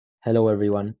Hello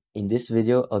everyone. In this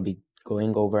video, I'll be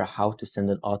going over how to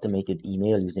send an automated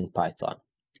email using Python.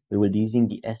 We will be using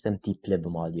the SMTPlib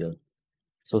module.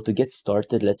 So to get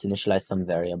started, let's initialize some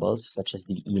variables such as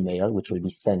the email, which will be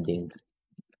sending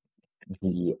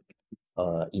the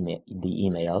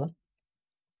email.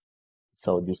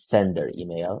 So the sender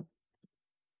email.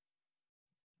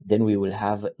 Then we will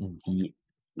have the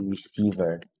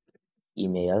receiver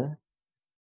email.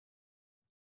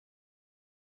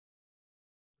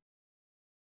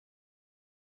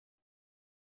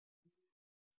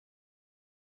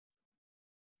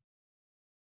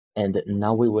 And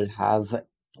now we will have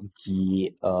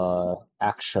the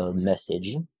actual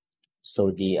message.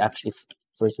 So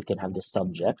first we can have the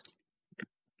subject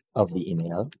of the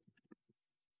email.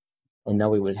 And now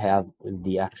we will have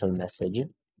the actual message.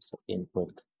 So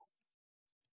input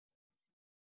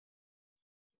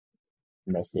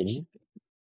message.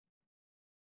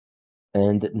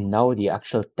 And now the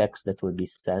actual text that will be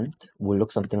sent will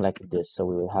look something like this. So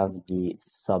we will have the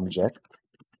subject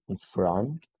in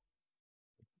front,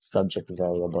 subject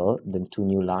variable, then two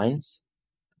new lines,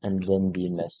 and then the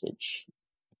message.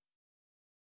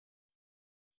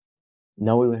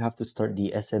 Now we will have to start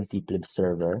the SMTPlib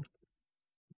server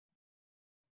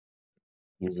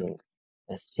using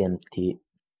SMTP.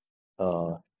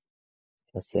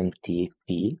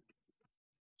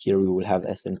 Here we will have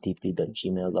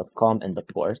smtp.gmail.com and the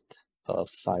port of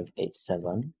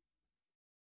 587.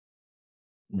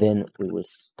 Then we will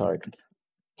start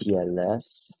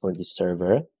TLS for the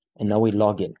server. And now we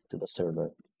log in to the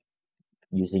server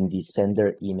using the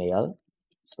sender email.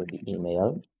 So the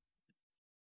email.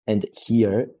 And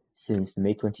here, since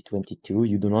May 2022,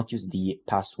 you do not use the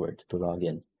password to log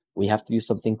in. We have to use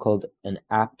something called an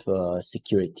app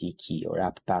security key or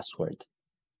app password.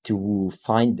 To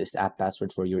find this app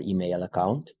password for your email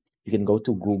account, you can go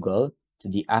to Google to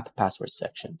the app password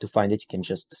section. To find it, you can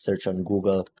just search on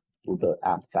Google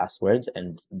app passwords,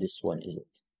 and this one is it.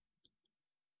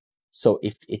 So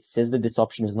if it says that this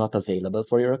option is not available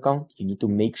for your account, you need to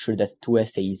make sure that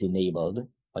 2FA is enabled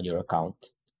on your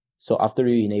account. So after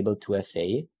you enable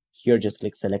 2FA, here just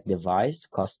click select device,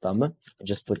 custom, and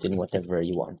just put in whatever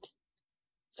you want.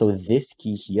 So this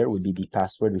key here will be the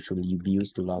password which will be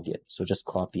used to log in. So just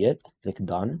copy it, click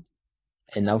done,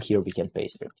 and now here we can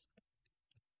paste it.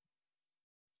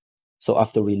 So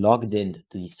after we logged in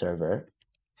to the server,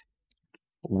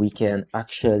 we can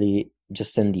actually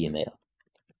just send the email.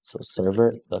 So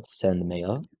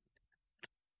server.sendMail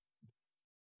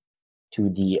to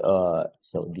the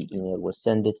so the email will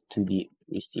send it to the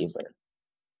receiver.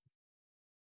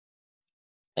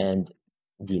 And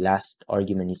the last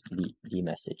argument needs to be the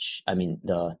message. I mean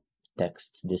the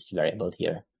text, this variable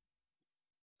here.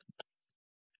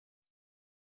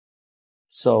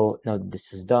 So now that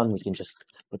this is done, we can just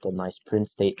put a nice print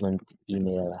statement.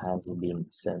 Email has been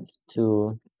sent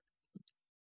to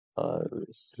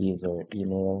receiver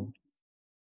email.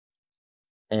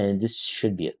 And this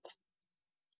should be it.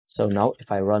 So now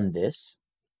if I run this,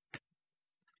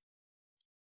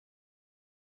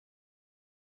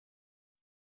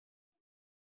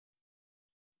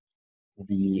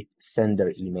 the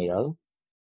sender email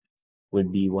will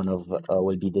be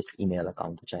will be this email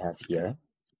account which I have here.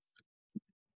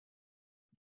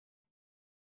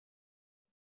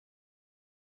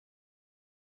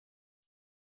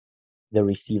 The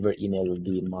receiver email will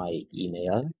be my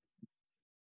email.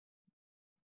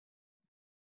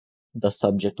 The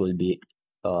subject will be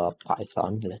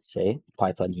Python, let's say,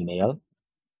 Python email.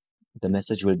 The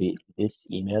message will be this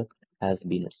email has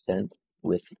been sent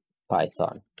with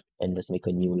Python. And let's make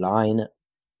a new line.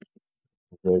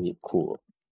 Very cool.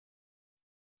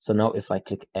 So now if I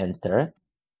click enter,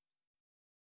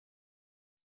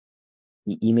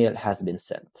 the email has been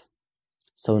sent.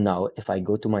 So now if I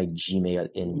go to my Gmail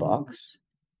inbox,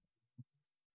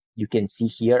 you can see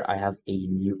here I have a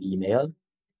new email,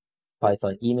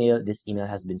 Python email. This email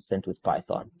has been sent with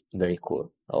Python. Very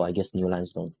cool. Oh, I guess new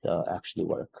lines don't actually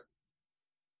work.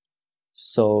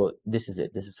 So this is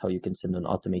it. This is how you can send an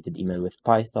automated email with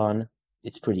Python.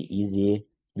 It's pretty easy.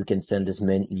 You can send as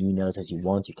many emails as you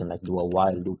want. You can like do a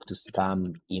while loop to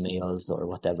spam emails or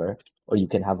whatever. Or you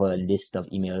can have a list of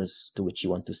emails to which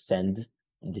you want to send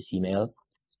this email.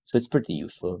 So it's pretty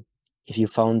useful. If you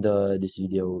found this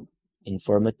video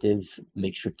informative,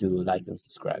 make sure to like and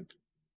subscribe.